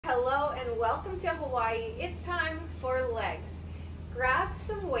welcome to Hawaii. It's time for legs. Grab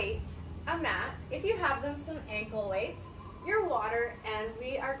some weights, a mat, if you have them, some ankle weights, your water, and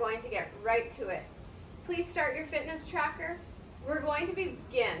we are going to get right to it. Please start your fitness tracker. We're going to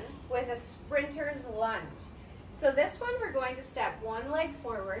begin with a sprinter's lunge. So this one, we're going to step one leg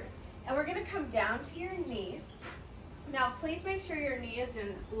forward and we're going to come down to your knee. Now please make sure your knee is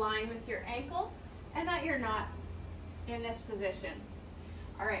in line with your ankle and that you're not in this position.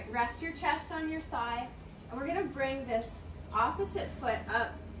 All right, rest your chest on your thigh, and we're gonna bring this opposite foot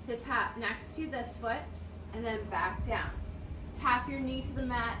up to tap next to this foot, and then back down. Tap your knee to the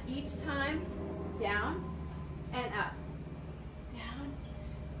mat each time, down and up, down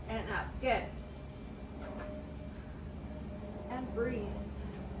and up, good. And breathe.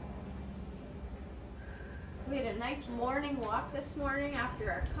 We had a nice morning walk this morning after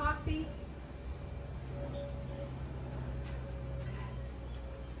our coffee.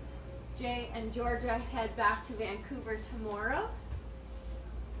 Jay and Georgia head back to Vancouver tomorrow.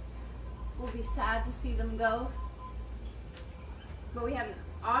 We'll be sad to see them go. But we had an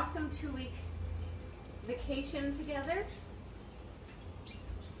awesome 2-week vacation together.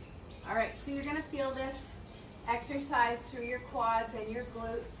 All right, so you're gonna feel this exercise through your quads and your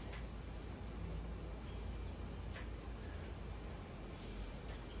glutes.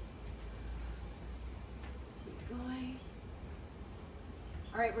 Keep going.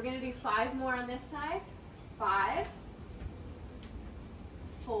 All right, we're gonna do 5 more on this side. 5,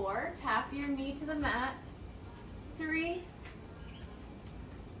 4, tap your knee to the mat. 3,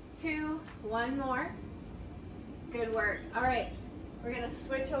 2, 1 more. Good work. All right, we're gonna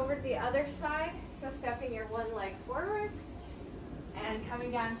switch over to the other side. So stepping your one leg forward and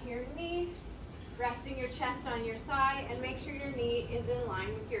coming down to your knee, resting your chest on your thigh, and make sure your knee is in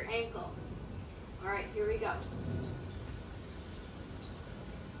line with your ankle. All right, here we go.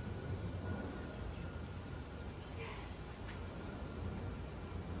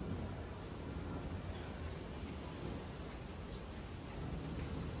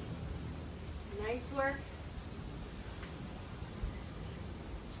 Nice work.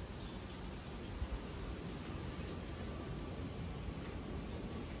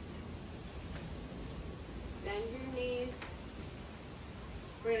 Bend your knees.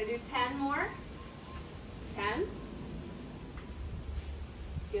 We're going to do 10 more. 10.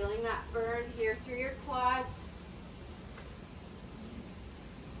 Feeling that burn here through your quads.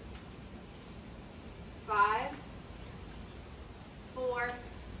 5, 4,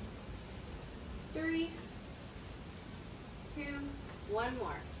 3, 2, 1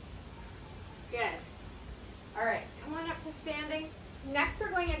 more. Good. All right, come on up to standing. Next, we're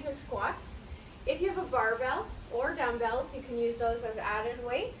going into squats. If you have a barbell or dumbbells, you can use those as added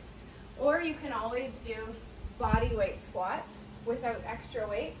weight, or you can always do body weight squats without extra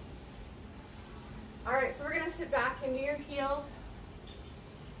weight. All right, so we're gonna sit back into your heels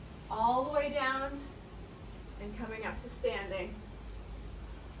all the way down and coming up to standing.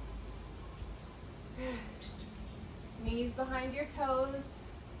 Knees behind your toes,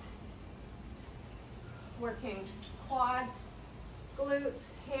 working quads, glutes,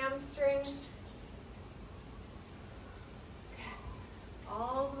 hamstrings,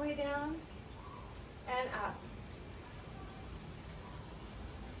 all the way down and up.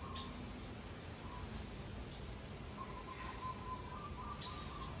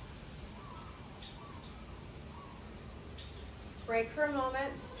 Break for a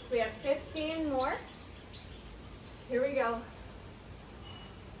moment. We have 15 more. Here we go.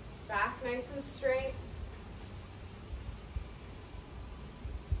 Back nice and straight.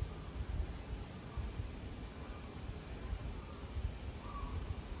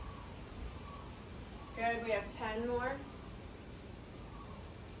 Good, we have 10 more.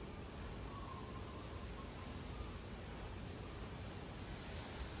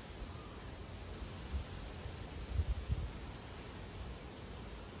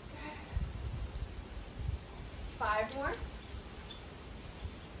 Good. 5 more.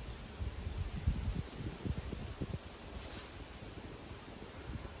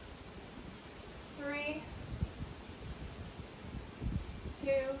 3,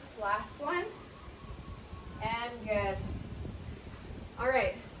 2, last one. And good. All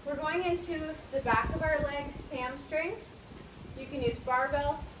right, we're going into the back of our leg hamstrings. You can use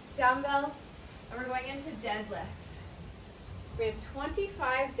barbell, dumbbells, and we're going into deadlifts. We have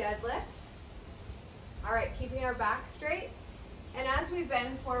 25 deadlifts. All right, keeping our back straight. And as we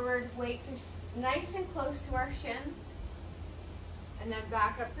bend forward, weights are nice and close to our shins. And then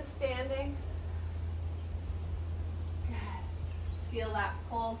back up to standing. Good. Feel that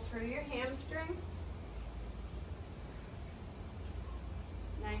pull through your hamstrings.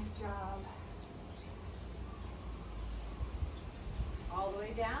 Nice job. All the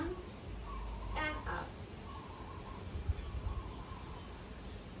way down and up.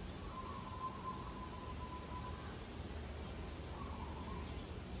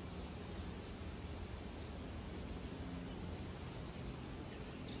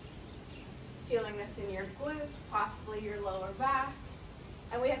 Feeling this in your glutes, possibly your lower back.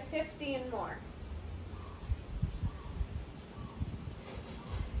 And we have 15 more.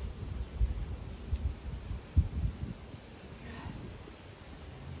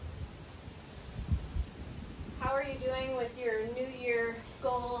 How are you doing with your New Year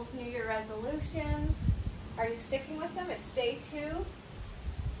goals, New Year resolutions? Are you sticking with them? It's day 2.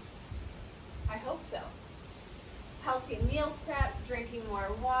 I hope so. Healthy meal prep, drinking more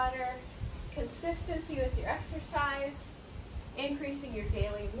water, consistency with your exercise, increasing your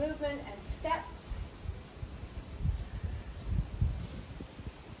daily movement and steps.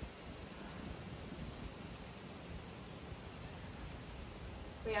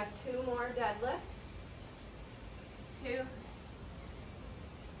 We have 2 more deadlifts. 2.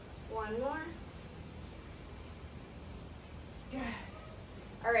 1 more. Good.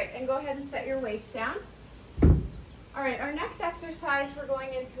 All right, and go ahead and set your weights down. All right, our next exercise, we're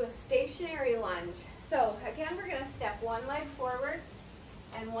going into a stationary lunge. So again, we're going to step one leg forward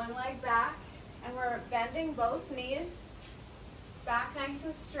and one leg back, and we're bending both knees, back nice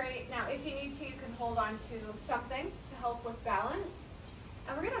and straight. Now, if you need to, you can hold on to something to help with balance.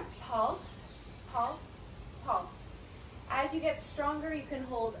 And we're going to pulse, pulse, pulse. As you get stronger, you can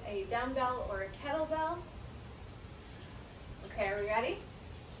hold a dumbbell or a kettlebell. Okay, are we ready?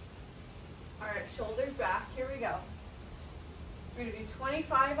 All right, shoulders back, here we go. We're going to do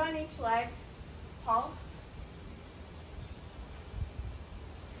 25 on each leg, pulse.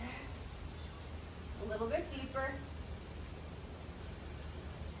 A little bit deeper.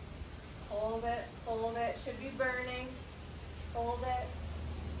 Hold it, should be burning. Hold it.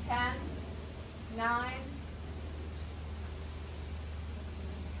 10, 9,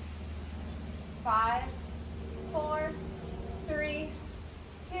 5, 4, 3,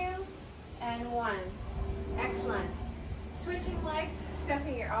 2, and 1. Excellent. Switching legs,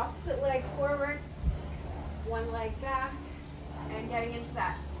 stepping your opposite leg forward, one leg back, and getting into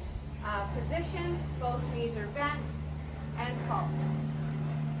that position. Both knees are bent, and pulse.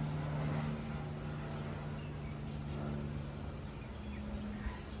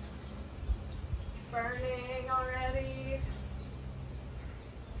 Burning already.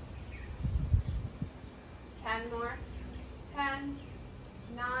 10 more. 10,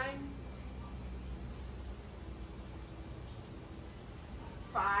 9,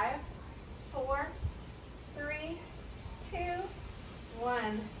 5, 4, 3, 2,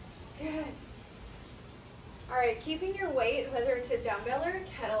 1. Good. All right, keeping your weight, whether it's a dumbbell or a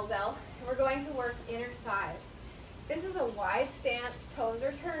kettlebell, we're going to work inner thighs. This is a wide stance, toes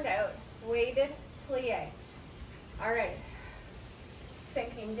are turned out, weighted plie. All right,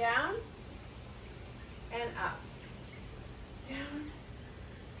 sinking down and up. Down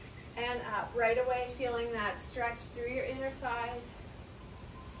and up. Right away, feeling that stretch through your inner thighs.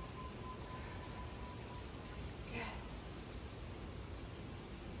 Good.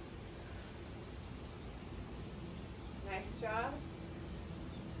 Nice job.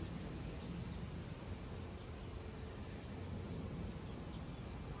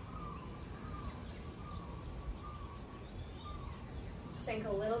 Sink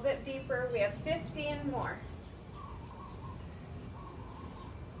a little bit deeper. We have 15 more.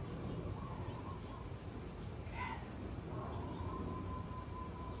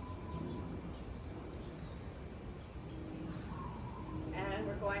 And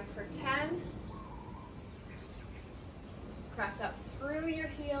we're going for 10. Press up through your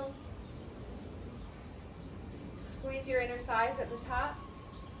heels. Squeeze your inner thighs at the top.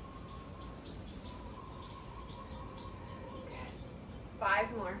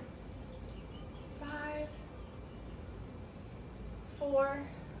 5 more. 5, 4,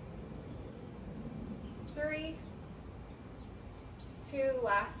 3, 2,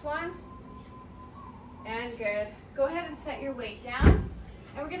 last one. And good. Go ahead and set your weight down.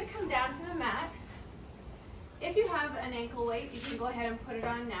 And we're going to come down to the mat. If you have an ankle weight, you can go ahead and put it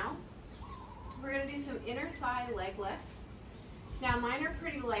on now. We're going to do some inner thigh leg lifts. Now mine are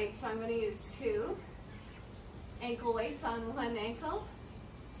pretty light, so I'm going to use 2 ankle weights on one ankle.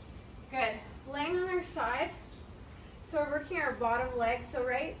 Good. Laying on our side. So we're working our bottom leg. So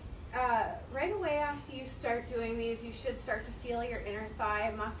right away after you start doing these, you should start to feel your inner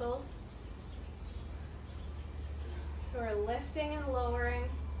thigh muscles. So we're lifting and lowering.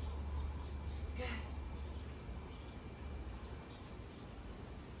 Good.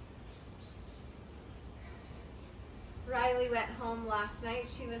 Riley went home last night.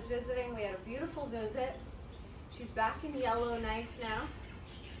 She was visiting. We had a beautiful visit. She's back in Yellowknife now.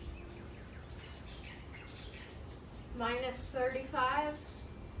 Minus 35,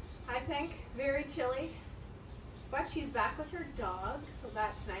 I think. Very chilly. But she's back with her dog, so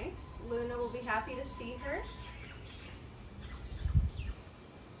that's nice. Luna will be happy to see her.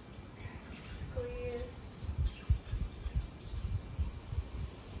 Squeeze.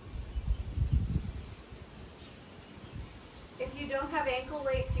 If you don't have ankle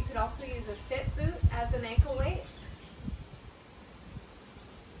weights, you could also use a fit boot as an ankle weight.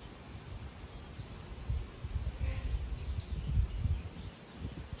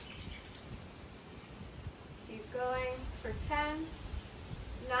 Keep going for 10,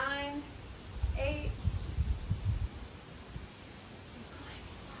 9, 8,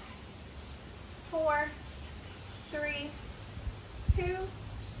 4, 3, 2,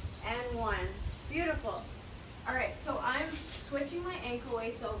 and 1. Beautiful. All right, so I'm switching my ankle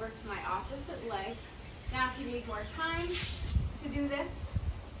weights over to my opposite leg. Now, if you need more time to do this,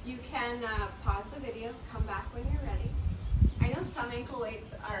 you can pause the video, come back when you're ready. I know some ankle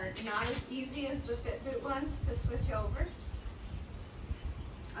weights are not as easy as the Fitbit ones to switch over.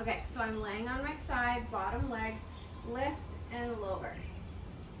 Okay, so I'm laying on my side, bottom leg, lift and lower.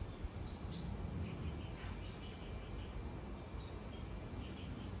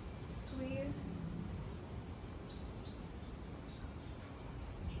 Squeeze.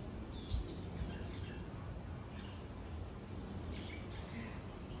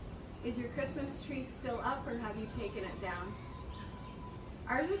 Is your Christmas tree still up or have you taken it down?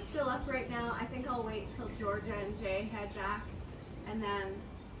 Ours is still up right now. I think I'll wait till Georgia and Jay head back and then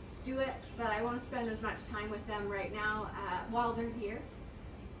do it, but I won't spend as much time with them right now while they're here.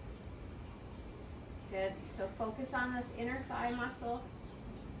 Good, so focus on this inner thigh muscle.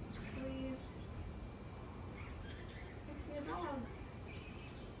 Squeeze. I see a dog.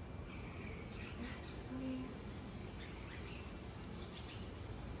 Squeeze.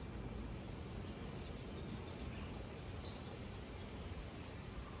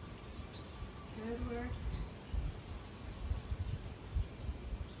 Good work.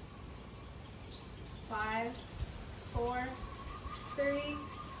 5, 4, 3,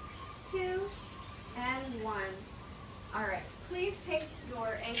 2, and 1. All right, please take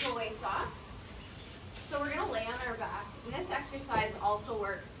your ankle weights off. So we're gonna lay on our back, and this exercise also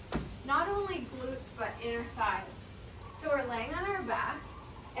works not only glutes, but inner thighs. So we're laying on our back,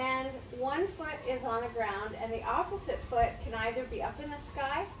 and one foot is on the ground, and the opposite foot can either be up in the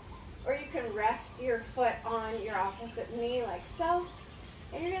sky, or you can rest your foot on your opposite knee like so,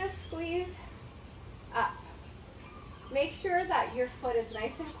 and you're gonna squeeze up. Make sure that your foot is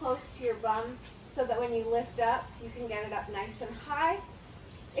nice and close to your bum so that when you lift up, you can get it up nice and high.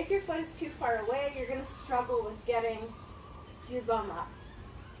 If your foot is too far away, you're gonna struggle with getting your bum up.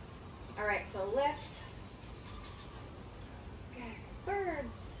 All right, so lift. Okay,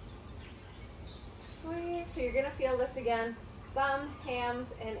 birds. Squeeze, so you're gonna feel this again. Bum, hams,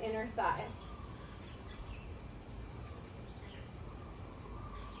 and inner thighs.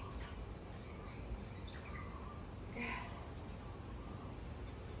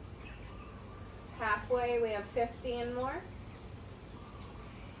 Halfway, we have 15 more.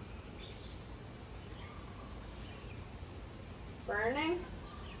 Burning.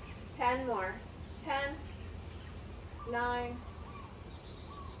 10 more. 10, 9,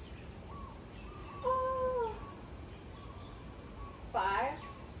 5,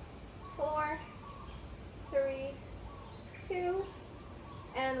 4, 3, 2,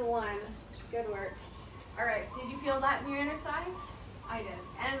 and 1. Good work. All right, did you feel that in your inner thighs? I did,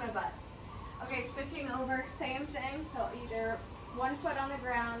 and my butt. Okay, switching over, same thing. So either one foot on the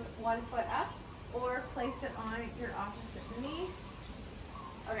ground, one foot up, or place it on your opposite knee.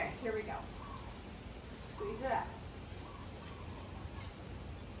 Okay, here we go. Squeeze it up.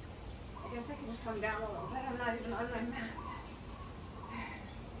 I guess I can come down a little bit. I'm not even on my mat.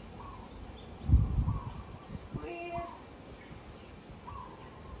 Squeeze.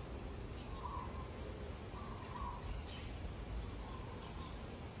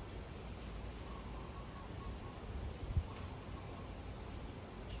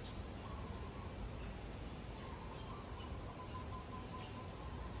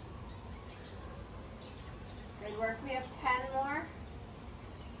 Good work. We have 10 more.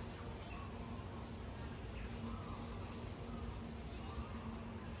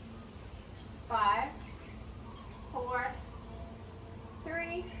 Five, 4,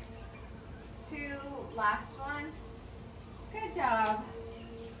 3, 2, last one. Good job.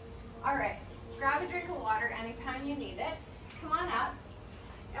 All right, grab a drink of water anytime you need it. Come on up.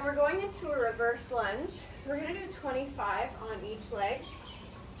 And we're going into into a reverse lunge. So we're gonna do 25 on each leg.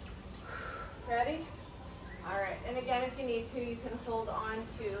 Ready? All right, and again, if you need to, you can hold on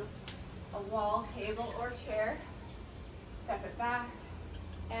to a wall, table, or chair. Step it back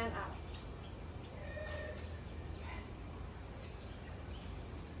and out.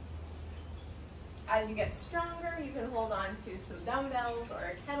 As you get stronger, you can hold on to some dumbbells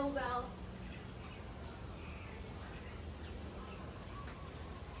or a kettlebell.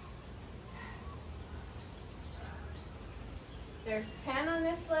 There's 10 on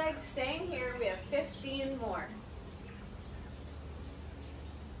this leg, staying here. We have 15 more.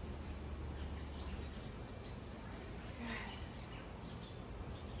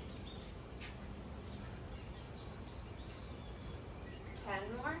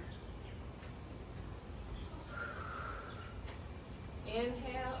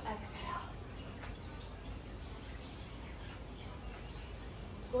 Inhale, exhale.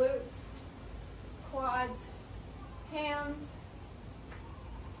 Glutes, quads, hams.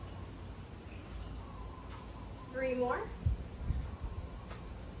 3 more.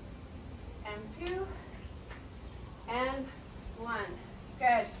 And 2. And 1.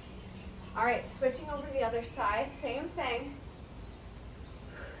 Good. All right, switching over to the other side, same thing.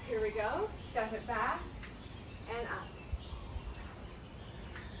 Here we go. Step it back and up.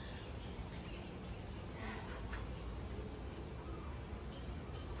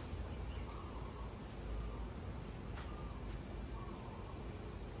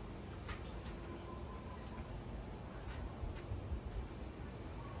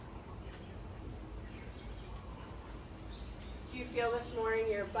 Do you feel this more in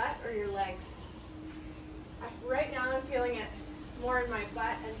your butt or your legs? Right now I'm feeling it more in my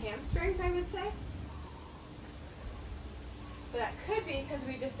butt and hamstrings, I would say. But that could be because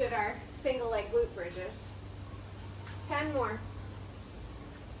we just did our single leg glute bridges. 10 more.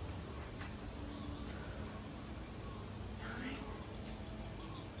 9.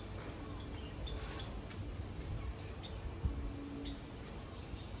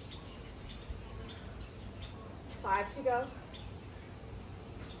 5 to go.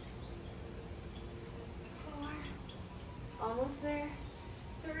 4. Almost there.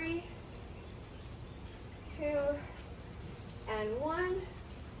 3, 2, and 1.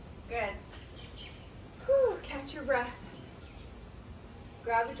 Good. Whew, catch your breath.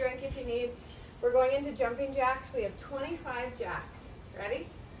 Grab a drink if you need. We're going into jumping jacks. We have 25 jacks. Ready?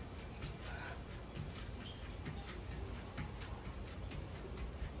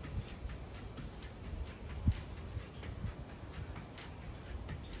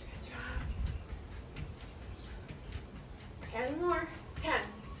 Good job. 10 more. 10,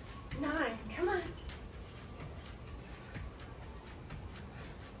 9, come on.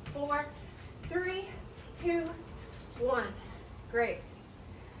 4, 3, 2, 1. Great.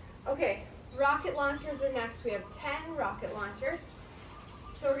 Okay, rocket launchers are next. We have 10 rocket launchers.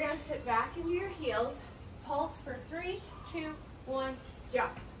 So we're going to sit back into your heels, pulse for 3, 2, 1,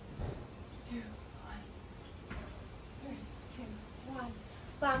 jump. 2, 1. 3, 2, 1.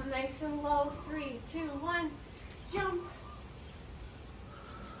 Bump nice and low. 3, 2, 1. Jump.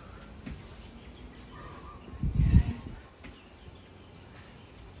 Good.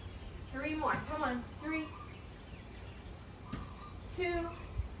 3 more. Come on. 3, 2,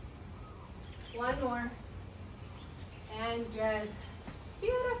 1 more. And good.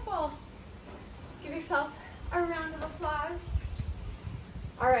 Beautiful. Give yourself a round of applause.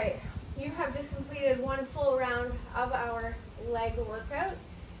 All right, you have just completed one full round of our leg workout.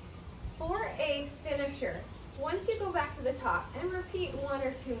 For a finisher, once you go back to the top and repeat 1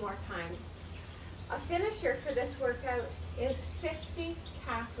 or 2 more times, a finisher for this workout is 50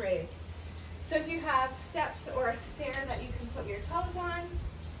 calf raise. So if you have steps or a stair that you can put your toes on,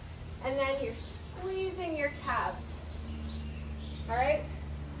 and then you're squeezing your calves. All right,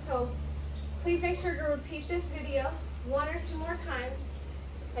 so please make sure to repeat this video 1 or 2 more times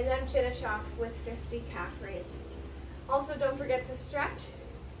and then finish off with 50 calf raise. Also, don't forget to stretch,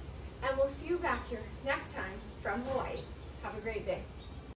 and we'll see you back here next time from Hawaii. Have a great day.